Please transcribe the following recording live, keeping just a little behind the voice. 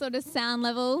sort of sound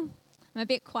level. I'm a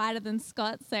bit quieter than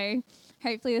Scott, so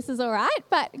hopefully this is all right.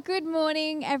 But good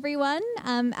morning, everyone.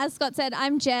 As Scott said,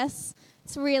 I'm Jess.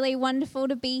 It's really wonderful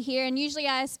to be here. And usually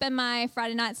I spend my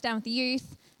Friday nights down with the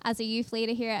youth as a youth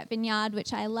leader here at Vineyard,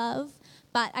 which I love.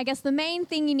 But I guess the main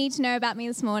thing you need to know about me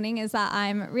this morning is that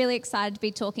I'm really excited to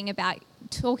be talking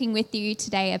with you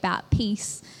today about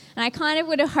peace. And I kind of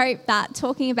would have hoped that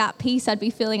talking about peace, I'd be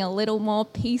feeling a little more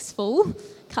peaceful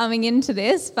coming into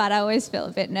this, but I always feel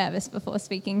a bit nervous before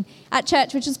speaking at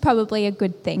church, which is probably a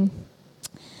good thing.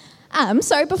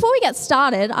 So before we get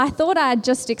started, I thought I'd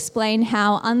just explain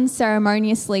how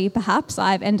unceremoniously, perhaps,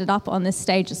 I've ended up on this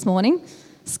stage this morning.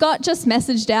 Scott just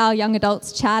messaged our young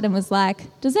adults chat and was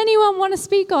like, does anyone want to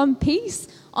speak on peace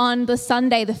on the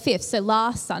Sunday the 5th, so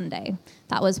last Sunday?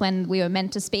 That was when we were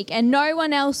meant to speak, and no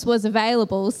one else was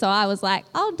available, so I was like,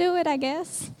 I'll do it, I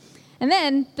guess. And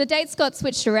then the dates got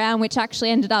switched around, which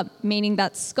actually ended up meaning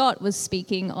that Scott was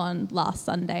speaking on last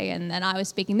Sunday, and then I was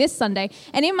speaking this Sunday.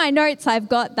 And in my notes, I've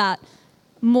got that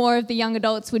more of the young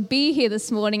adults would be here this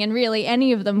morning, and really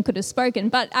any of them could have spoken,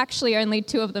 but actually only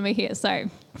 2 of them are here, so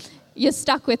you're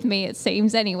stuck with me, it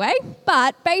seems, anyway.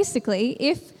 But basically,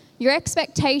 if your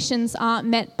expectations aren't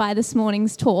met by this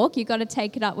morning's talk, you've got to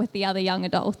take it up with the other young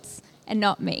adults and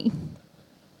not me.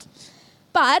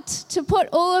 But to put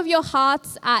all of your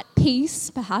hearts at peace,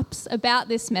 perhaps, about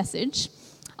this message,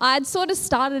 I'd sort of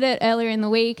started it earlier in the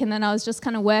week, and then I was just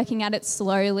kind of working at it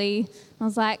slowly. I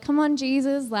was like, come on,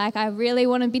 Jesus, I really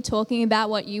want to be talking about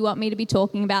what you want me to be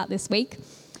talking about this week.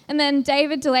 And then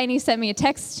David Delaney sent me a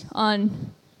text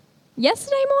on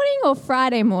yesterday morning or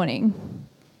Friday morning?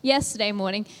 Yesterday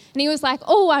morning. And he was like,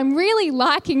 I'm really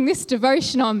liking this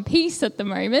devotion on peace at the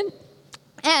moment.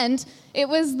 And it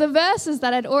was the verses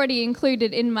that I'd already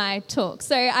included in my talk.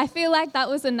 So I feel like that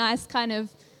was a nice kind of,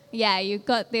 you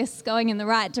got this going in the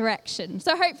right direction.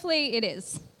 So hopefully it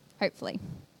is. Hopefully.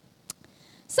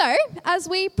 So as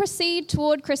we proceed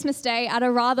toward Christmas Day at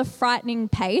a rather frightening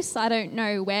pace, I don't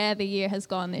know where the year has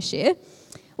gone this year,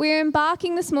 we're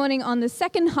embarking this morning on the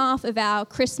second half of our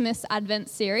Christmas Advent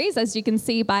series, as you can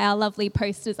see by our lovely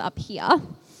posters up here.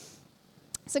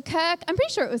 So Kirk, I'm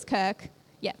pretty sure it was Kirk.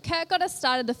 Yeah, Kirk got us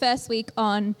started the first week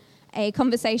on a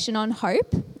conversation on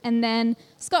hope, and then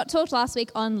Scott talked last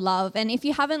week on love. And if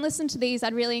you haven't listened to these,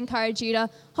 I'd really encourage you to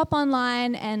hop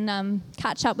online and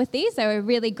catch up with these. They were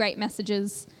really great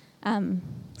messages,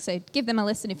 so give them a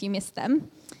listen if you missed them.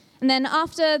 And then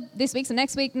after this week, so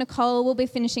next week, Nicole will be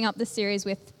finishing up the series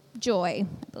with joy,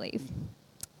 I believe.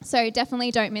 So definitely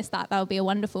don't miss that. That'll be a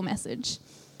wonderful message.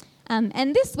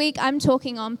 And this week, I'm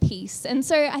talking on peace. And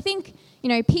so I think,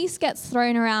 peace gets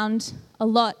thrown around a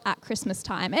lot at Christmas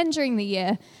time and during the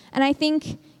year. And I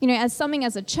think,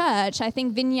 as a church, I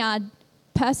think Vineyard,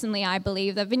 personally, I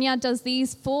believe that Vineyard does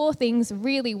these 4 things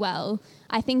really well.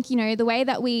 I think, the way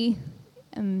that we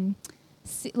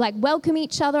welcome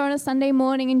each other on a Sunday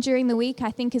morning and during the week,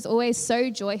 I think is always so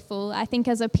joyful. I think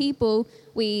as a people,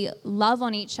 we love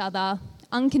on each other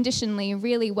unconditionally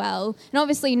really well. And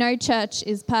obviously no church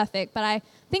is perfect, but I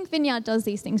think Vineyard does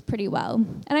these things pretty well.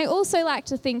 And I also like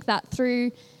to think that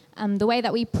through the way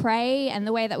that we pray and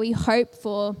the way that we hope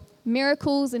for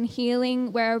miracles and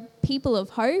healing, we're people of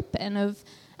hope and of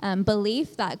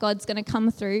belief that God's going to come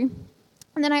through.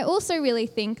 And then I also really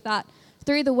think that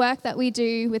through the work that we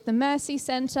do with the Mercy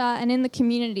Centre and in the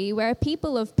community, we're a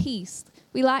people of peace.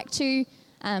 We like to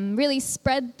really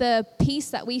spread the peace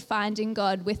that we find in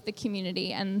God with the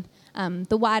community and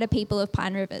the wider people of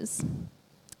Pine Rivers.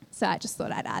 So I just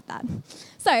thought I'd add that.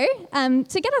 So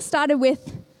to get us started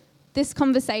with this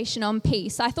conversation on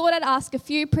peace, I thought I'd ask a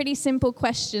few pretty simple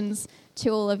questions to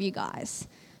all of you guys.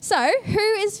 So who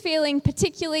is feeling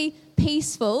particularly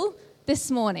peaceful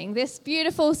this morning, this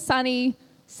beautiful sunny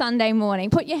Sunday morning?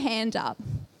 Put your hand up.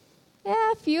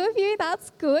 Yeah, a few of you,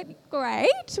 that's good,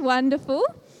 great, wonderful.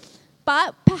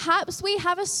 But perhaps we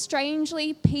have a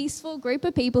strangely peaceful group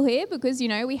of people here because,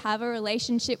 we have a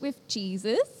relationship with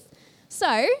Jesus.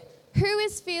 So, who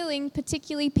is feeling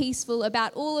particularly peaceful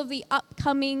about all of the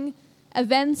upcoming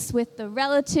events with the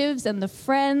relatives and the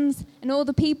friends and all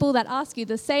the people that ask you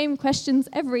the same questions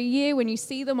every year when you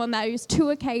see them on those 2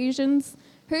 occasions?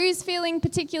 Who's feeling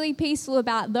particularly peaceful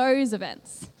about those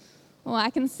events? Well, I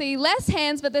can see less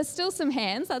hands, but there's still some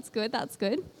hands. That's good, that's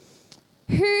good.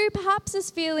 Who perhaps is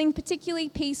feeling particularly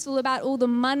peaceful about all the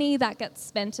money that gets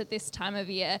spent at this time of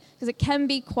year? Because it can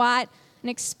be quite an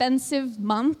expensive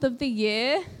month of the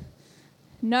year.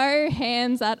 No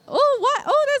hands at all.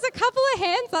 Oh, there's a couple of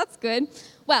hands. That's good.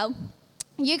 Well,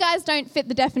 you guys don't fit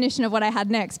the definition of what I had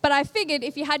next, but I figured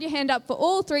if you had your hand up for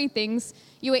all 3 things,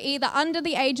 you were either under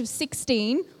the age of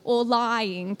 16 or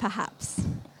lying, perhaps.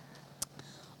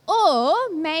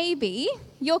 maybe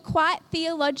you're quite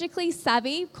theologically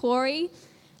savvy, Corey,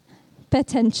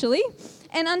 potentially,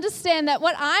 and understand that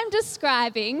what I'm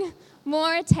describing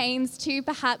more attains to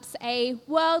perhaps a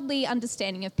worldly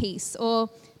understanding of peace, or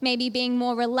maybe being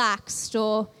more relaxed,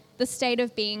 or the state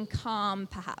of being calm,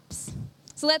 perhaps.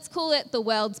 So let's call it the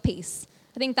world's peace.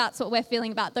 I think that's what we're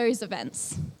feeling about those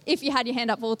events, if you had your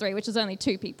hand up all three, which is only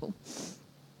 2 people.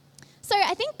 So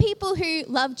I think people who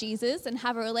love Jesus and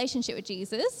have a relationship with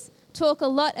Jesus talk a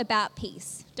lot about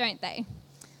peace, don't they?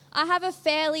 I have a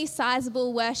fairly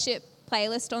sizable worship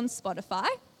playlist on Spotify.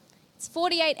 It's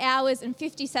 48 hours and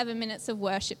 57 minutes of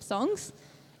worship songs.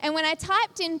 And when I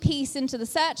typed in peace into the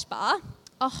search bar,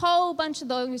 a whole bunch of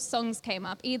those songs came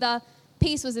up. Either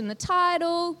peace was in the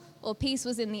title, or peace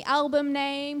was in the album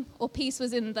name, or peace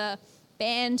was in the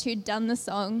band who'd done the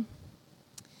song.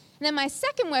 And then my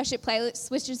second worship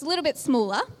playlist, which is a little bit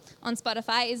smaller on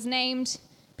Spotify, is named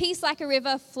Peace Like a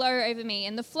River, Flow Over Me.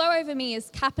 And the flow over me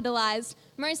is capitalized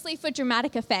mostly for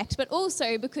dramatic effect, but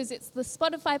also because it's the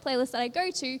Spotify playlist that I go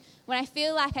to when I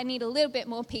feel like I need a little bit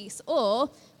more peace,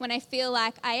 or when I feel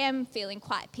like I am feeling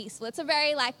quite peaceful. It's a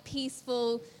very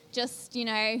peaceful, just,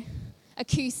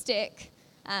 acoustic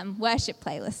worship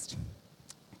playlist.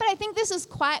 But I think this is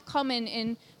quite common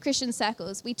in Christian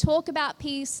circles. We talk about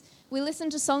peace, we listen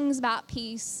to songs about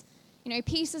peace.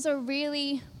 Peace is a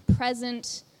really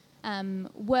present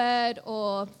word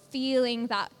or feeling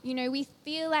that, we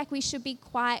feel like we should be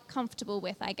quite comfortable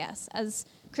with, I guess, as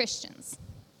Christians.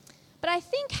 But I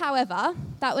think, however,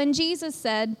 that when Jesus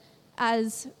said,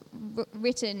 as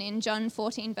written in John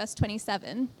 14, verse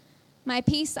 27, "My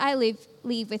peace I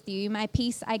leave with you, my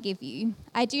peace I give you.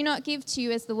 I do not give to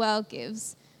you as the world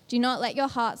gives. Do not let your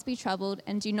hearts be troubled,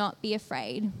 and do not be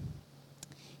afraid."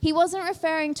 He wasn't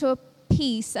referring to a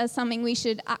peace as something we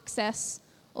should access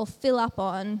or fill up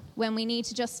on when we need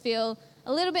to just feel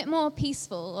a little bit more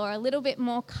peaceful or a little bit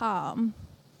more calm.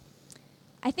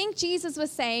 I think Jesus was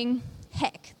saying,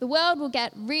 heck, the world will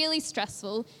get really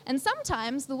stressful, and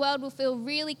sometimes the world will feel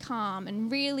really calm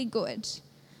and really good.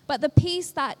 But the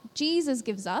peace that Jesus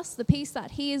gives us, the peace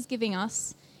that he is giving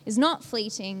us, is not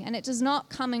fleeting, and it does not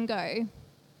come and go.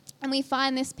 And we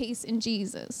find this peace in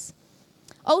Jesus.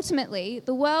 Ultimately,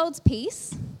 the world's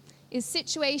peace is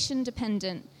situation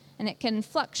dependent, and it can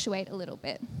fluctuate a little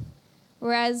bit.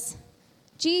 Whereas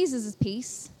Jesus'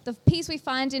 peace, the peace we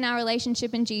find in our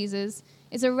relationship in Jesus,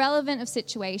 is irrelevant of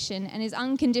situation and is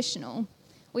unconditional.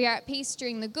 We are at peace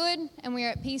during the good, and we are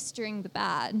at peace during the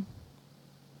bad.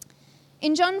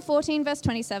 In John 14, verse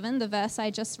 27, the verse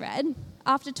I just read,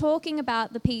 after talking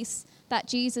about the peace that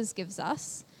Jesus gives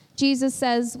us, Jesus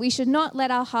says we should not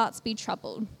let our hearts be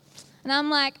troubled. And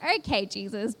I'm like, okay,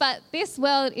 Jesus, but this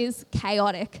world is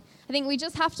chaotic. I think we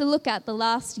just have to look at the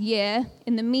last year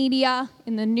in the media,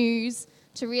 in the news,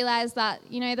 to realize that,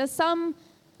 there's some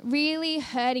really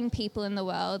hurting people in the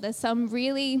world. There's some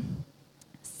really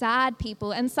sad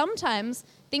people. And sometimes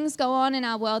things go on in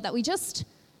our world that we just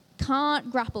can't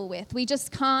grapple with. We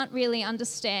just can't really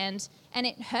understand. And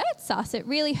it hurts us. It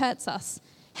really hurts us.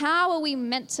 How are we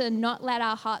meant to not let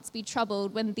our hearts be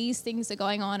troubled when these things are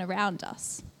going on around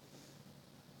us?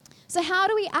 So how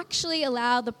do we actually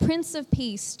allow the Prince of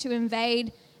Peace to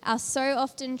invade our so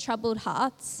often troubled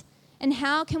hearts? And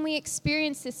how can we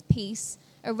experience this peace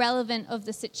irrelevant of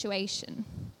the situation?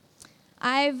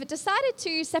 I've decided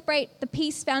to separate the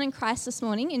peace found in Christ this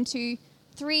morning into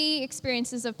 3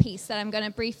 experiences of peace that I'm going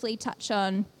to briefly touch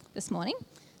on this morning.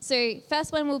 So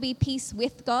first one will be peace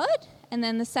with God, and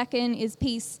then the second is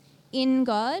peace in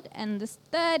God, and the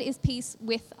third is peace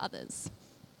with others.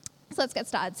 So let's get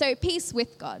started. So peace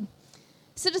with God.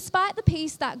 So despite the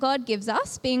peace that God gives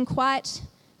us being quite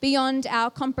beyond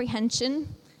our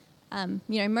comprehension,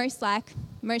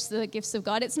 most of the gifts of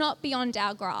God, it's not beyond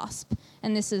our grasp,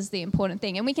 and this is the important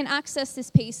thing. And we can access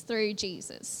this peace through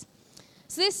Jesus.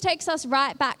 So this takes us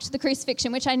right back to the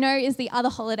crucifixion, which I know is the other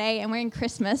holiday, and we're in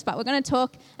Christmas, but we're going to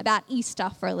talk about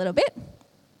Easter for a little bit.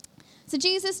 So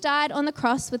Jesus died on the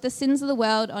cross with the sins of the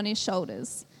world on his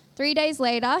shoulders. 3 days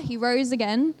later, he rose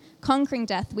again, conquering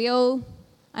death. We all,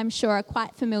 I'm sure, are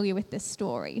quite familiar with this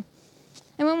story.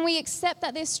 And when we accept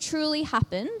that this truly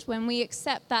happened, when we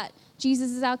accept that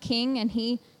Jesus is our King and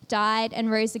he died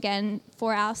and rose again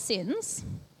for our sins,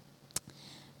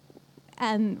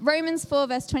 Romans 4,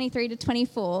 verse 23 to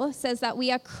 24 says that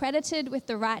we are credited with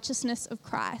the righteousness of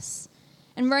Christ.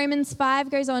 And Romans 5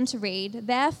 goes on to read,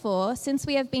 "Therefore, since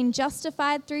we have been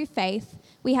justified through faith,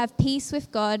 we have peace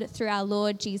with God through our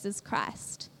Lord Jesus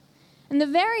Christ." And the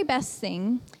very best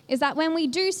thing is that when we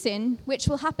do sin, which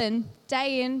will happen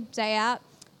day in, day out,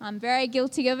 I'm very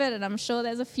guilty of it, and I'm sure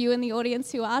there's a few in the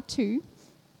audience who are too.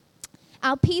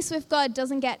 Our peace with God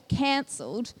doesn't get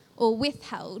cancelled or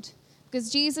withheld because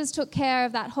Jesus took care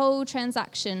of that whole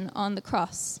transaction on the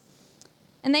cross.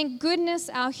 And thank goodness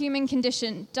our human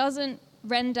condition doesn't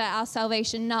render our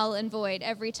salvation null and void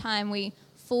every time we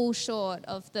fall short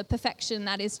of the perfection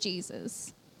that is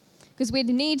Jesus. Because we'd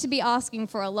need to be asking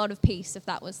for a lot of peace if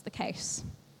that was the case.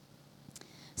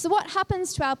 So what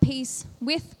happens to our peace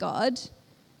with God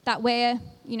that we're,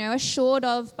 assured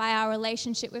of by our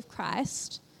relationship with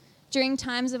Christ during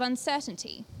times of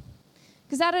uncertainty?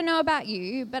 Because I don't know about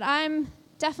you, but I'm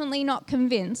definitely not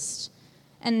convinced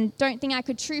and don't think I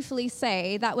could truthfully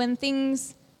say that when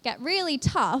things get really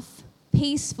tough,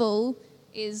 peaceful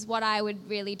is what I would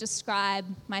really describe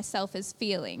myself as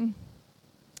feeling.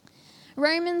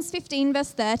 Romans 15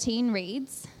 verse 13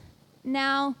 reads,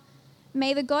 "Now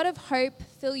may the God of hope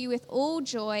fill you with all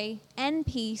joy and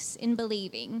peace in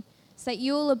believing, so that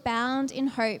you will abound in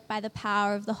hope by the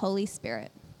power of the Holy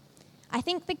Spirit." I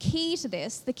think the key to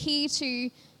this, the key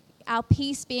to our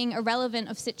peace being irrelevant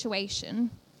of situation,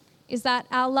 is that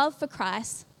our love for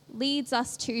Christ leads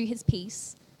us to his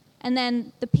peace. And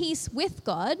then the peace with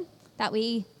God that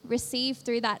we receive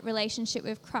through that relationship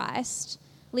with Christ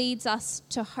leads us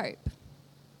to hope.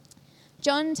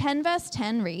 John 10 verse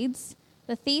 10 reads,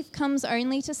 "The thief comes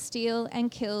only to steal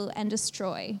and kill and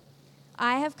destroy.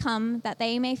 I have come that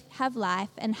they may have life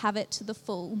and have it to the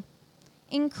full."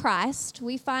 In Christ,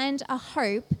 we find a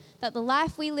hope that the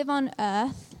life we live on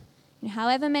earth,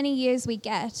 however many years we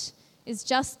get, is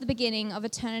just the beginning of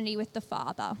eternity with the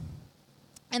Father.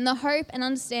 And the hope and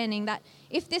understanding that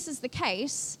if this is the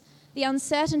case, the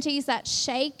uncertainties that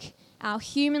shake our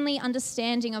humanly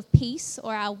understanding of peace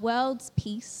or our world's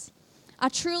peace are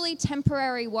truly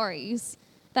temporary worries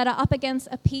that are up against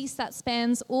a peace that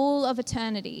spans all of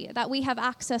eternity, that we have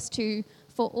access to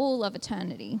for all of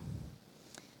eternity.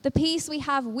 The peace we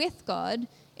have with God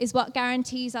is what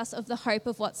guarantees us of the hope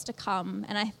of what's to come.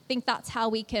 And I think that's how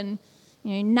we can,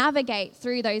 navigate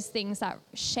through those things that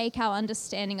shake our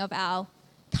understanding of our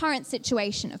current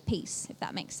situation of peace, if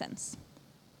that makes sense.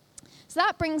 So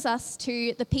that brings us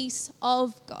to the peace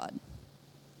of God.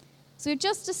 So we've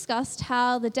just discussed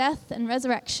how the death and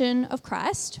resurrection of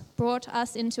Christ brought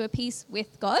us into a peace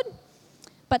with God.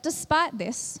 But despite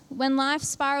this, when life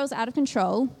spirals out of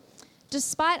control,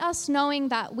 despite us knowing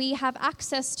that we have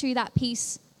access to that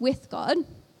peace with God,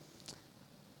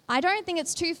 I don't think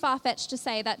it's too far-fetched to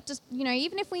say that just,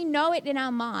 even if we know it in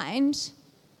our mind,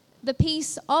 the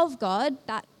peace of God,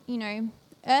 that,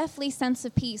 earthly sense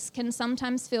of peace can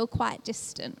sometimes feel quite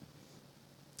distant.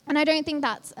 And I don't think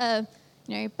that's a,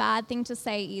 bad thing to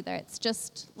say either. It's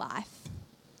just life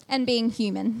and being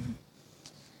human.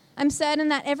 I'm certain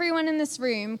that everyone in this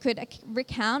room could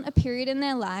recount a period in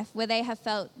their life where they have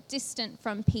felt distant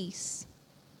from peace,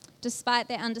 despite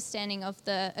their understanding of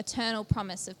the eternal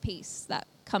promise of peace that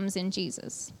comes in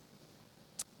Jesus.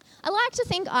 I like to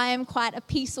think I am quite a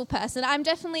peaceful person. I'm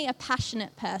definitely a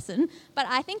passionate person, but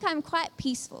I think I'm quite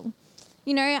peaceful.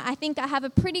 I think I have a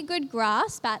pretty good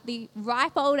grasp at the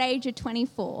ripe old age of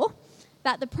 24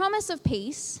 that the promise of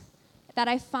peace that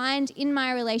I find in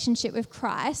my relationship with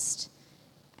Christ,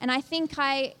 and I think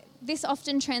this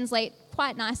often translates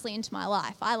quite nicely into my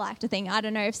life. I like to think. I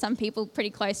don't know if some people pretty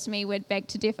close to me would beg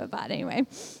to differ, but anyway.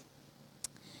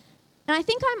 And I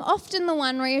think I'm often the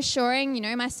one reassuring,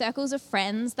 my circles of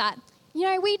friends that,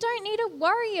 we don't need to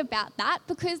worry about that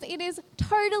because it is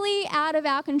totally out of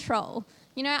our control.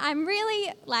 I'm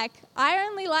really I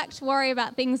only like to worry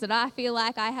about things that I feel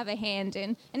like I have a hand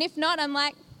in. And if not, I'm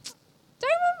like,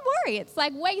 don't worry. It's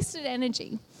like wasted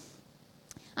energy.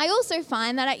 I also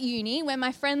find that at uni, when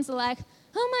my friends are like,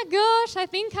 "Oh my gosh, I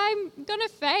think I'm going to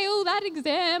fail that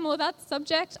exam or that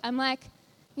subject," I'm like,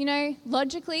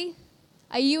 logically,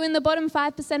 are you in the bottom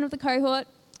 5% of the cohort?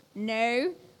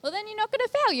 No. Well, then you're not going to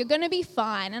fail. You're going to be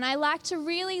fine. And I like to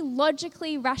really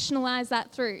logically rationalize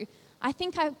that through. I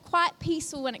think I'm quite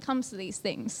peaceful when it comes to these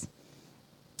things.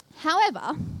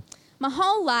 However, my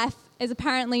whole life is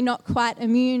apparently not quite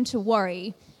immune to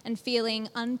worry and feeling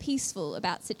unpeaceful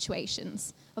about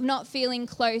situations, of not feeling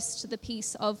close to the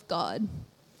peace of God. And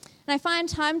I find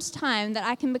time to time that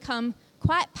I can become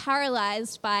quite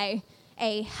paralyzed by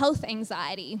a health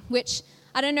anxiety, which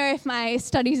I don't know if my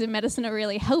studies in medicine are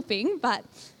really helping, but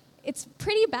it's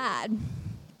pretty bad.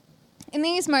 In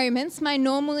these moments, my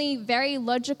normally very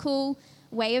logical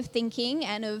way of thinking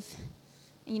and of,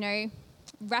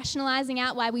 rationalizing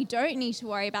out why we don't need to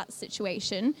worry about the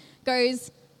situation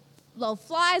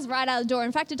flies right out the door.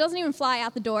 In fact, it doesn't even fly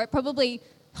out the door. It probably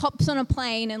hops on a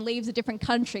plane and leaves a different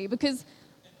country because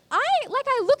I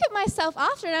look at myself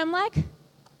after and I'm like,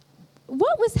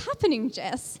 what was happening,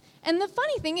 Jess? And the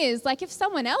funny thing is, like, if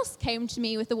someone else came to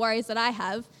me with the worries that I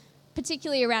have,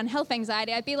 particularly around health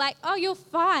anxiety, I'd be like, oh, you're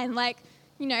fine. Like,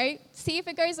 see if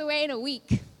it goes away in a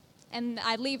week. And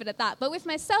I'd leave it at that. But with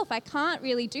myself, I can't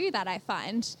really do that, I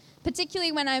find,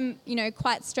 particularly when I'm,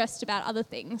 quite stressed about other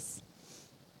things.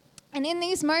 And in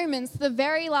these moments, the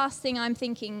very last thing I'm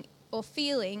thinking or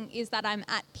feeling is that I'm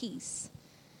at peace,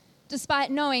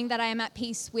 despite knowing that I am at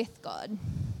peace with God.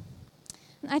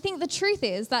 I think the truth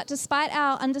is that despite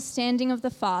our understanding of the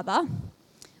Father,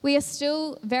 we are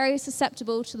still very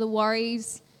susceptible to the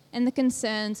worries and the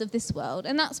concerns of this world,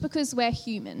 and that's because we're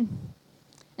human.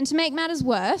 And to make matters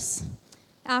worse,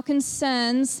 our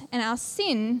concerns and our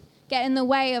sin get in the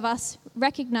way of us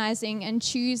recognizing and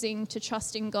choosing to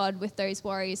trust in God with those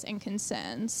worries and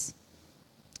concerns.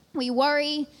 We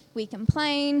worry, we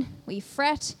complain, we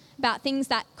fret about things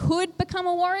that could become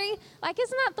a worry. Like,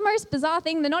 isn't that the most bizarre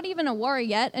thing? They're not even a worry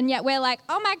yet, and yet we're like,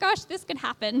 oh my gosh, this could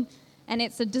happen, and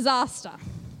it's a disaster.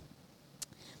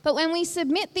 But when we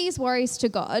submit these worries to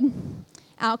God,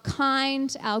 our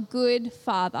kind, our good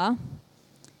Father,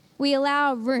 we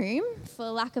allow room, for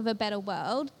lack of a better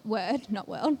word,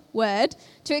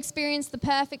 to experience the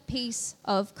perfect peace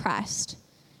of Christ.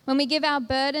 When we give our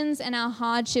burdens and our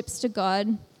hardships to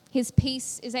God, His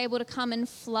peace is able to come and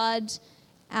flood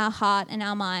our heart and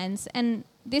our minds. And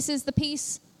this is the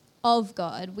peace of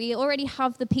God. We already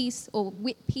have the peace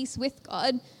with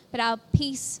God, but our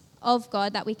peace of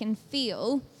God that we can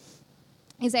feel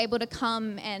is able to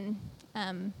come and,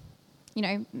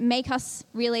 make us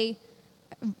really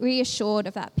reassured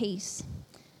of that peace.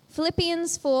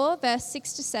 Philippians 4, verse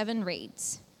 6 to 7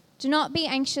 reads, "Do not be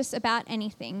anxious about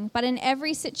anything, but in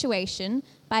every situation,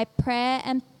 by prayer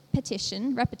and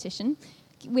repetition,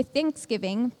 with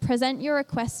thanksgiving, present your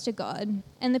requests to God,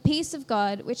 and the peace of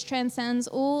God, which transcends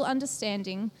all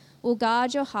understanding, will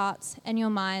guard your hearts and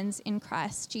your minds in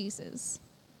Christ Jesus."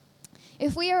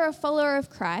 If we are a follower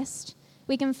of Christ,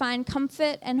 we can find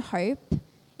comfort and hope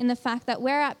in the fact that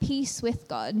we're at peace with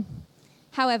God.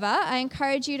 However, I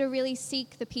encourage you to really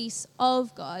seek the peace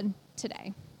of God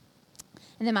today.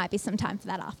 And there might be some time for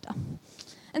that after.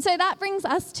 And so that brings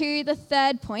us to the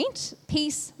third point,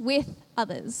 peace with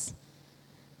others.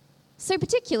 So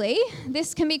particularly,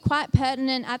 this can be quite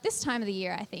pertinent at this time of the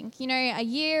year, I think. A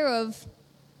year of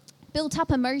built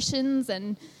up emotions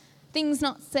and things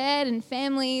not said, and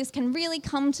families can really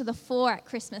come to the fore at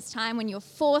Christmas time when you're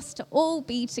forced to all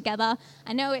be together.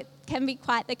 I know it can be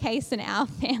quite the case in our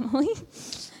family.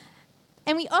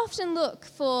 And we often look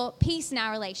for peace in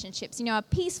our relationships. A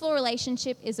peaceful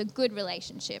relationship is a good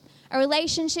relationship. A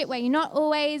relationship where you're not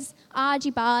always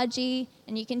argy-bargy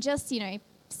and you can just,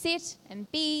 sit and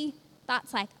be.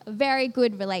 That's like a very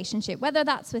good relationship, whether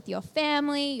that's with your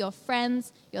family, your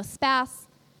friends, your spouse,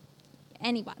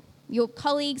 anyone, your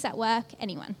colleagues at work,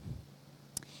 anyone.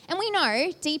 And we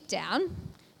know deep down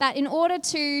that in order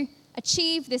to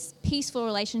achieve this peaceful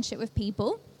relationship with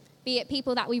people, be it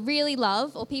people that we really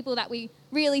love or people that we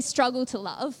really struggle to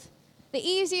love, the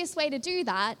easiest way to do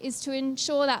that is to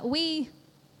ensure that we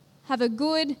have a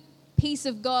good peace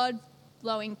of God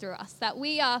flowing through us, that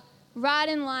we are right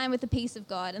in line with the peace of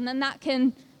God, and then that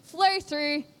can flow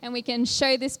through and we can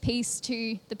show this peace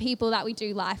to the people that we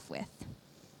do life with.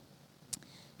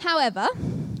 However,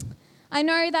 I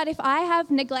know that if I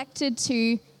have neglected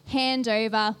to hand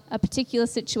over a particular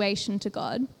situation to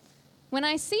God, when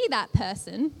I see that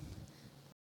person,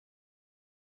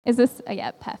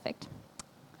 perfect.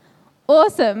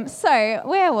 Awesome. So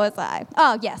where was I?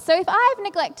 Oh, yeah. So if I've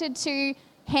neglected to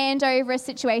hand over a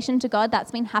situation to God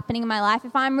that's been happening in my life,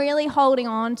 if I'm really holding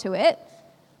on to it,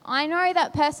 I know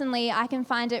that personally I can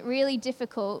find it really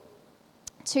difficult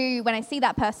to, when I see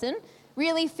that person,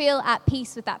 really feel at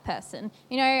peace with that person.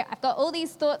 I've got all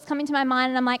these thoughts coming to my mind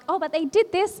and I'm like, oh, but they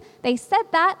did this, they said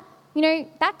that,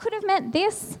 that could have meant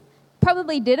this,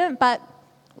 probably didn't, but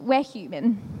we're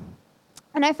human.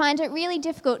 And I find it really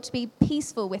difficult to be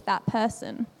peaceful with that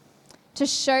person, to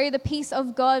show the peace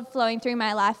of God flowing through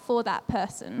my life for that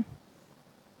person.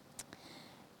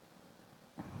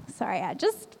 Sorry, I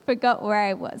just forgot where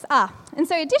I was. And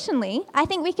so additionally, I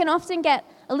think we can often get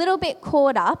a little bit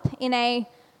caught up in a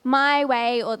my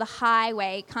way or the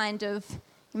highway kind of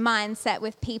mindset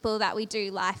with people that we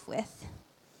do life with.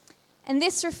 And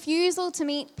this refusal to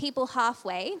meet people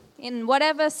halfway in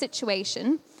whatever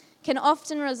situation can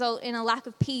often result in a lack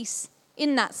of peace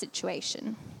in that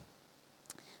situation.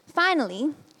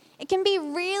 Finally, it can be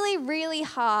really, really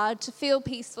hard to feel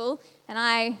peaceful, and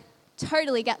I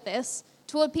totally get this,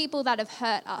 toward people that have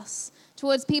hurt us,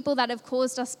 towards people that have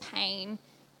caused us pain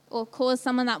or caused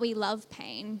someone that we love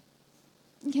pain.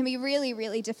 It can be really,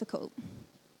 really difficult.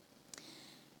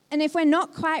 And if we're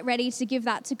not quite ready to give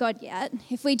that to God yet,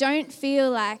 if we don't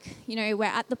feel like, we're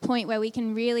at the point where we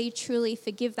can really, truly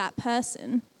forgive that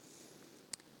person,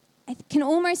 it can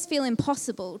almost feel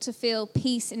impossible to feel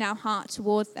peace in our heart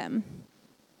toward them.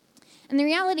 And the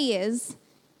reality is,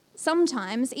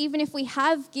 sometimes, even if we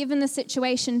have given the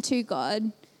situation to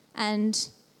God and,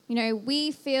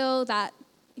 we feel that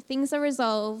things are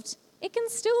resolved, it can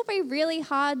still be really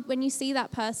hard when you see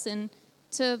that person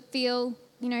to feel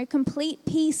complete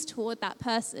peace toward that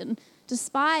person,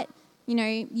 despite,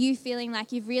 you feeling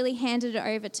like you've really handed it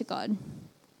over to God.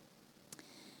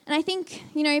 And I think,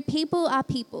 people are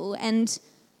people, and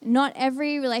not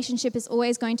every relationship is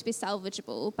always going to be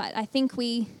salvageable, but I think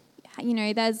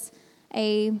there's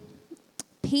a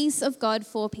peace of God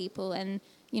for people, and,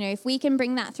 if we can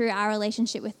bring that through our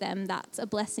relationship with them, that's a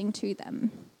blessing to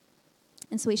them.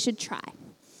 And so we should try.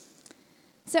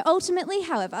 So ultimately,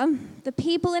 however, the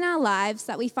people in our lives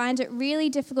that we find it really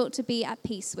difficult to be at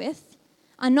peace with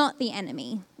are not the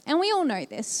enemy. And we all know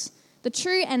this. The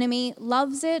true enemy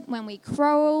loves it when we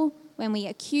quarrel, when we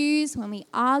accuse, when we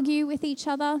argue with each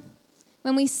other,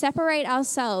 when we separate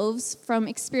ourselves from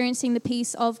experiencing the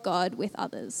peace of God with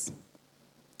others.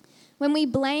 When we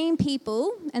blame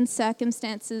people and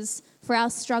circumstances for our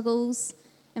struggles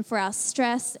and for our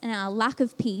stress and our lack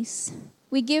of peace,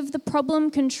 we give the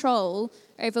problem control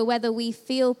over whether we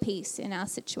feel peace in our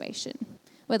situation,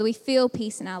 whether we feel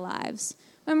peace in our lives.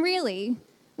 When really,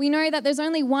 we know that there's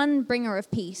only one bringer of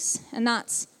peace, and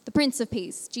that's the Prince of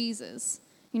Peace, Jesus.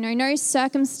 No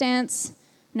circumstance,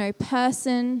 no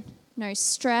person, no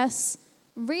stress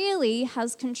really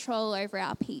has control over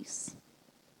our peace.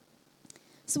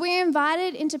 So we're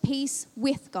invited into peace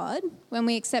with God when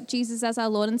we accept Jesus as our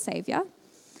Lord and Savior.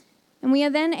 And we are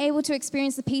then able to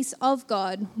experience the peace of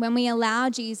God when we allow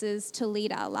Jesus to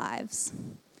lead our lives.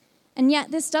 And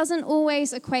yet this doesn't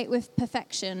always equate with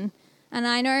perfection. And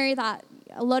I know that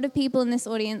a lot of people in this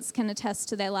audience can attest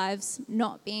to their lives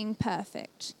not being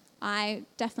perfect. I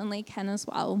definitely can as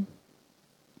well.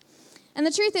 And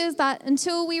the truth is that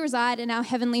until we reside in our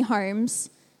heavenly homes,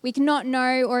 we cannot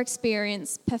know or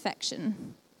experience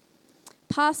perfection.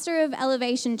 Pastor of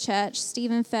Elevation Church,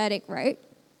 Stephen Furtick, wrote,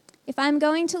 "If I'm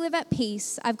going to live at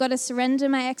peace, I've got to surrender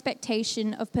my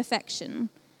expectation of perfection.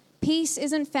 Peace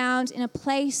isn't found in a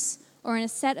place or in a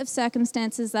set of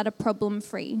circumstances that are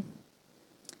problem-free.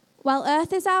 While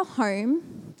earth is our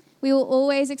home, we will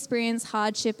always experience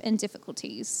hardship and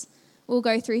difficulties. We'll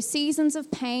go through seasons of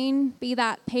pain, be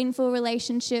that painful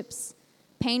relationships,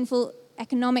 painful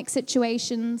economic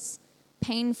situations,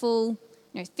 painful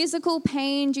physical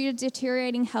pain due to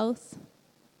deteriorating health."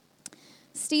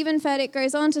 Stephen Furtick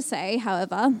goes on to say,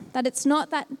 however, that it's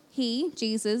not that he,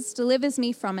 Jesus, delivers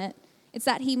me from it, it's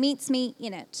that he meets me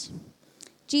in it.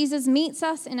 Jesus meets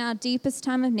us in our deepest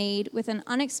time of need with an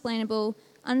unexplainable,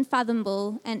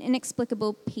 unfathomable, and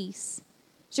inexplicable peace.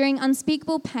 During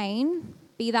unspeakable pain,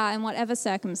 be that in whatever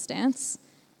circumstance,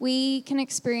 we can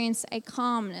experience a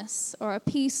calmness or a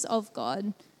peace of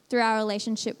God through our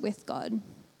relationship with God.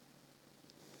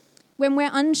 When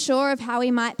we're unsure of how we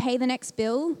might pay the next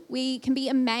bill, we can be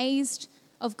amazed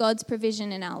of God's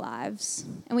provision in our lives,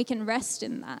 and we can rest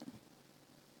in that.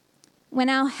 When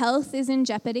our health is in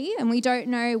jeopardy and we don't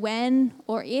know when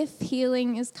or if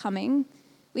healing is coming,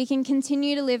 we can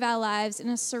continue to live our lives in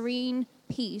a serene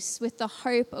peace with the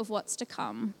hope of what's to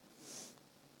come.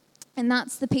 And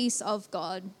that's the peace of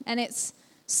God. And it's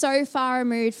so far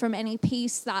removed from any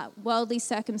peace that worldly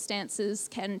circumstances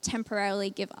can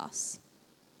temporarily give us.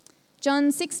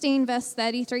 John 16, verse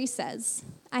 33 says,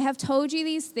 "I have told you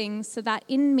these things so that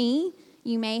in me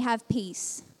you may have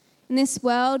peace. In this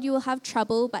world you will have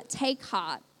trouble, but take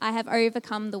heart, I have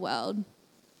overcome the world."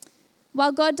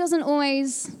 While God doesn't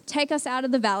always take us out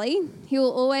of the valley, he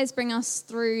will always bring us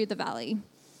through the valley.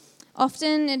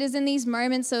 Often it is in these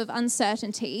moments of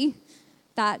uncertainty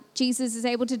that Jesus is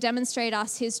able to demonstrate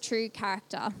us his true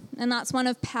character. And that's one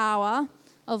of power,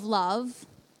 of love,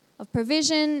 of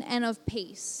provision, and of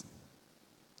peace.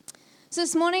 So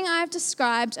this morning I've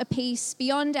described a peace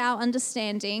beyond our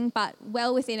understanding, but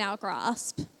well within our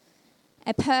grasp,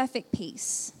 a perfect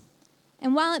peace.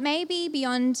 And while it may be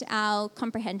beyond our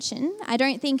comprehension, I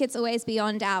don't think it's always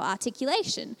beyond our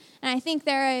articulation. And I think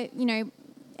there are,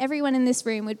 everyone in this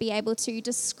room would be able to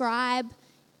describe,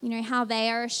 how they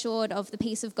are assured of the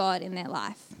peace of God in their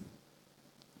life.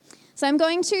 So I'm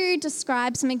going to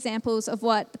describe some examples of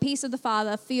what the peace of the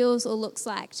Father feels or looks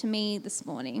like to me this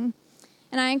morning.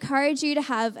 And I encourage you to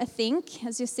have a think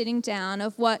as you're sitting down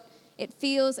of what it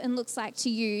feels and looks like to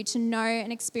you to know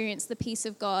and experience the peace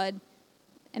of God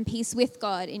and peace with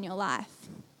God in your life.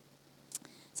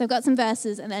 So I've got some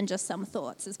verses and then just some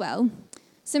thoughts as well.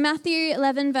 So Matthew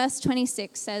 11 verse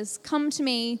 26 says, "Come to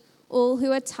me, all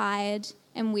who are tired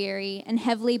and weary and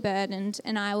heavily burdened,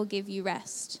 and I will give you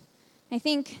rest." I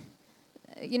think,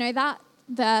 that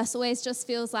verse always just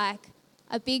feels like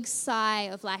a big sigh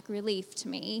of like relief to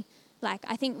me. Like,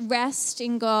 I think rest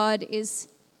in God is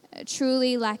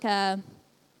truly like a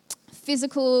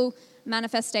physical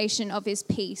manifestation of his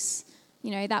peace,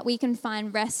 that we can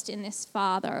find rest in this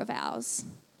Father of ours.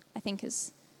 I think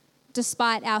is,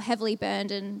 despite our heavily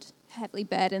burdened,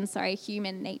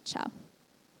 human nature.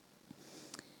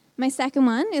 My second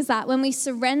one is that when we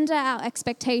surrender our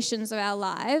expectations of our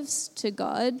lives to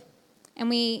God and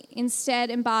we instead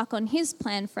embark on his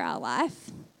plan for our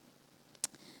life,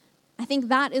 I think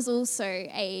that is also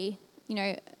a,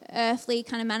 earthly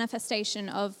kind of manifestation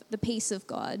of the peace of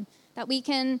God, that we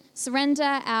can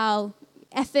surrender our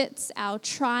efforts, our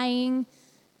trying,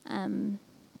 and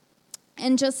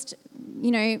just,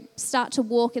 start to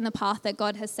walk in the path that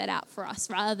God has set out for us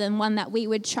rather than one that we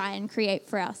would try and create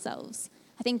for ourselves.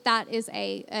 I think that is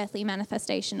a earthly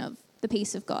manifestation of the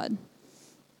peace of God.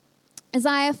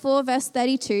 Isaiah 4 verse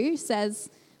 32 says,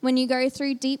 "When you go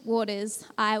through deep waters,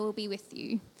 I will be with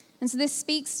you." And so this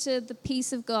speaks to the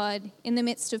peace of God in the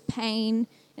midst of pain,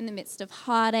 in the midst of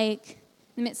heartache,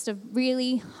 in the midst of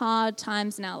really hard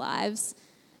times in our lives.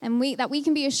 And that we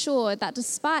can be assured that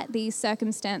despite these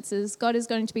circumstances, God is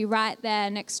going to be right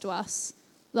there next to us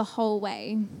the whole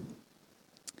way.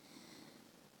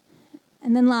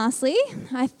 And then lastly,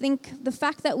 I think the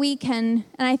fact that we can,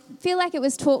 and I feel like it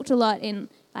was talked a lot in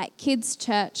like kids'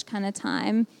 church kind of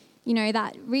time,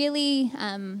 that really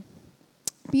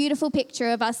beautiful picture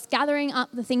of us gathering up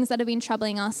the things that have been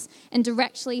troubling us and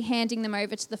directly handing them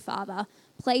over to the Father,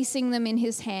 placing them in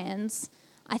his hands.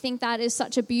 I think that is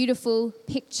such a beautiful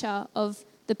picture of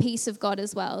the peace of God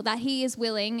as well, that he is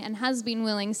willing and has been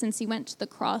willing since he went to the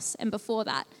cross and before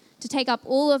that to take up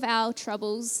all of our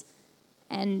troubles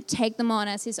and take them on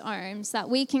as his own, so that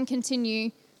we can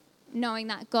continue knowing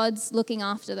that God's looking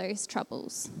after those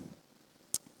troubles.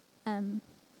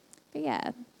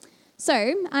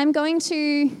 So I'm going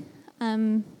to,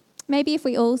 maybe if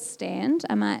we all stand,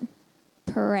 I might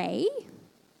pray.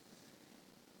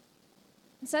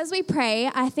 So as we pray,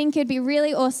 I think it'd be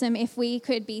really awesome if we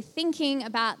could be thinking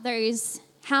about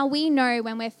how we know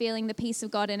when we're feeling the peace of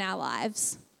God in our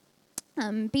lives.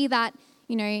 Be that,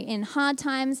 in hard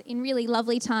times, in really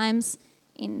lovely times,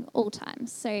 in all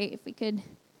times. So if we could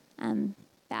bow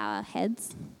our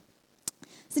heads.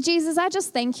 So Jesus, I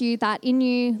just thank you that in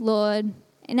you, Lord,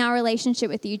 in our relationship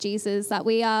with you, Jesus, that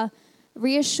we are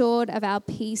reassured of our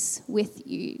peace with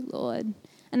you, Lord.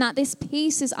 And that this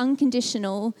peace is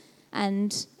unconditional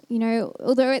and,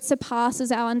 although it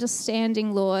surpasses our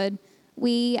understanding, Lord,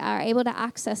 we are able to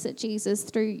access it, Jesus,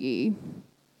 through you.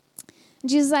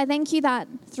 Jesus, I thank you that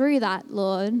through that,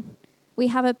 Lord, we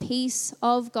have a peace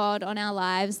of God on our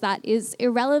lives that is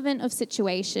irrelevant of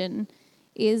situation,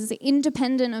 is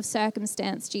independent of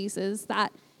circumstance, Jesus,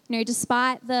 that,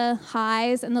 despite the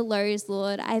highs and the lows,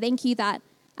 Lord, I thank you that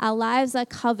our lives are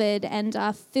covered and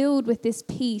are filled with this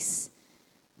peace.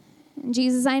 And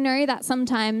Jesus, I know that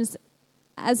sometimes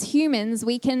as humans,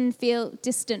 we can feel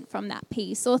distant from that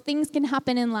peace, or things can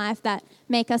happen in life that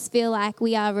make us feel like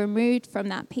we are removed from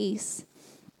that peace.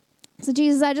 So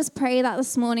Jesus, I just pray that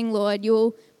this morning, Lord,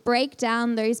 you'll break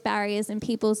down those barriers in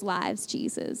people's lives,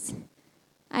 Jesus.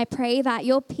 I pray that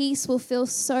your peace will feel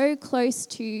so close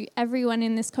to everyone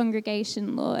in this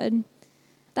congregation, Lord,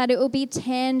 that it will be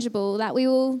tangible, that we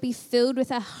will be filled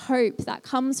with a hope that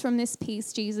comes from this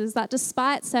peace, Jesus, that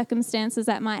despite circumstances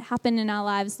that might happen in our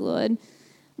lives, Lord,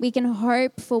 we can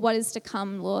hope for what is to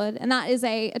come, Lord. And that is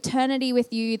an eternity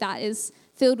with you that is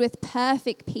filled with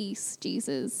perfect peace,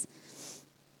 Jesus.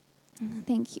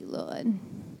 Thank you, Lord.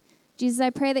 Jesus,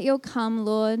 I pray that you'll come,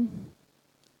 Lord,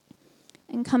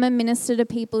 and come and minister to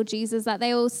people, Jesus, that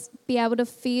they will be able to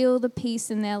feel the peace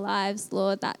in their lives,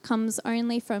 Lord, that comes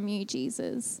only from you,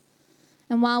 Jesus.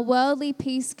 And while worldly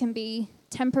peace can be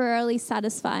temporarily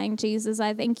satisfying, Jesus,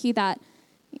 I thank you that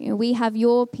we have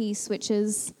your peace, which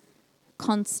is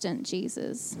constant,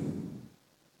 Jesus.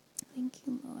 Thank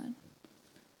you, Lord.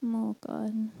 More,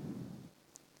 God.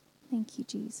 Thank you,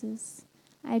 Jesus.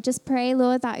 I just pray,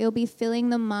 Lord, that you'll be filling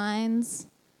the minds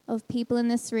of people in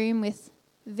this room with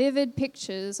vivid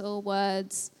pictures or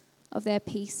words of their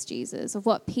peace, Jesus, of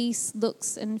what peace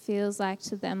looks and feels like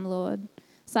to them, Lord.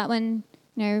 So that when,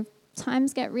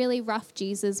 times get really rough,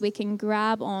 Jesus, we can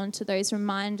grab on to those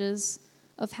reminders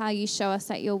of how you show us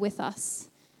that you're with us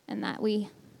and that we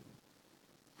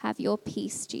have your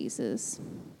peace, Jesus.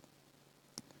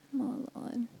 Oh,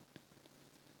 Lord.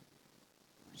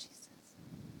 Jesus.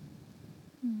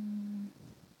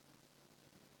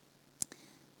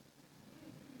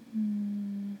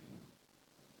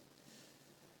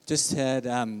 Just had,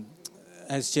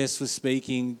 as Jess was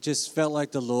speaking, just felt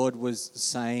like the Lord was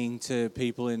saying to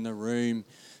people in the room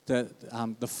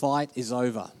that the fight is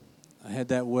over. I had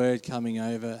that word coming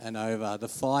over and over. The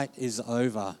fight is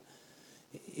over.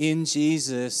 In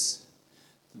Jesus,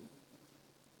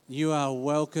 you are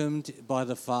welcomed by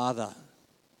the Father.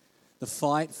 The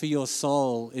fight for your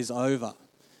soul is over.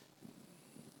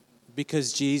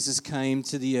 Because Jesus came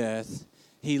to the earth,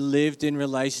 he lived in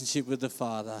relationship with the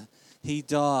Father. He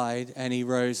died and he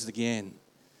rose again.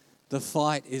 The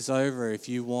fight is over. If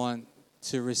you want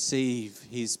to receive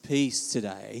his peace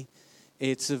today,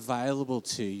 it's available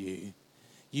to you.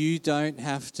 You don't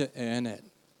have to earn it.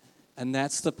 And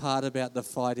that's the part about the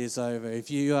fight is over.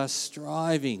 If you are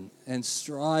striving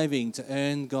to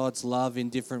earn God's love in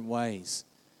different ways,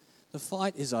 the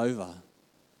fight is over.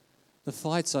 The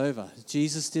fight's over.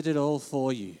 Jesus did it all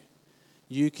for you.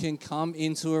 You can come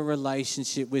into a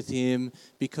relationship with him,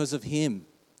 because of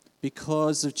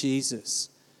Jesus.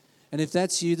 And if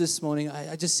that's you this morning,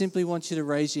 I just simply want you to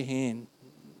raise your hand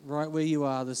right where you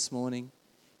are this morning.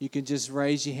 You can just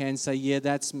raise your hand and say, yeah,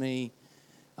 that's me.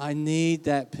 I need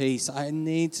that peace. I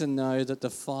need to know that the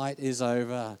fight is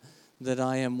over, that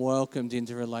I am welcomed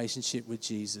into relationship with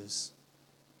Jesus.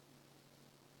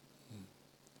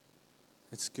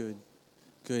 That's good.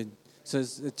 Good. So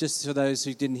just for those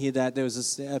who didn't hear that, there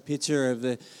was a picture of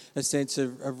a sense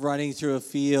of running through a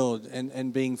field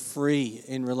and being free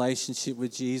in relationship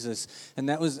with Jesus. And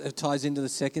that ties into the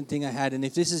second thing I had. And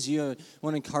if this is you, I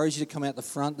want to encourage you to come out the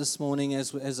front this morning.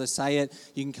 As I say it,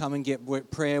 you can come and get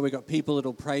prayer. We've got people that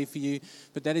will pray for you.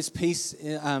 But that is peace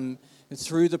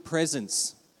through the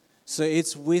presence. So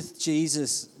it's with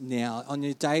Jesus now on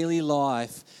your daily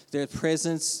life. The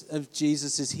presence of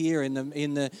Jesus is here in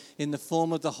the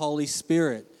form of the Holy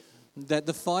Spirit. That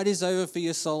the fight is over for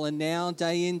your soul, and now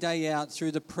day in, day out,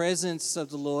 through the presence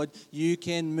of the Lord, you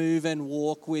can move and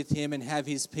walk with him and have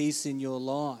his peace in your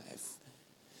life.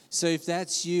 So if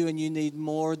that's you and you need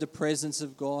more of the presence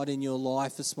of God in your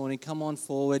life this morning, come on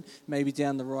forward, maybe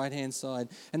down the right-hand side.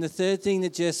 And the third thing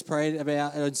that Jess prayed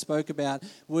about and spoke about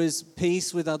was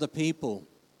peace with other people.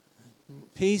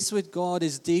 Peace with God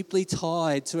is deeply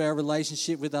tied to our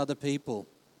relationship with other people.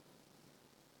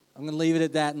 I'm going to leave it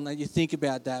at that and let you think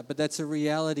about that, but that's a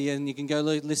reality, and you can go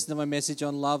listen to my message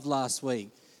on love last week.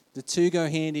 The two go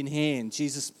hand in hand.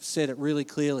 Jesus said it really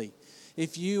clearly.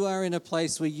 If you are in a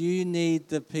place where you need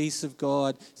the peace of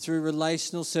God through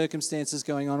relational circumstances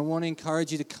going on, I want to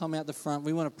encourage you to come out the front.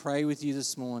 We want to pray with you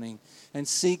this morning and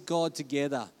seek God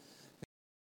together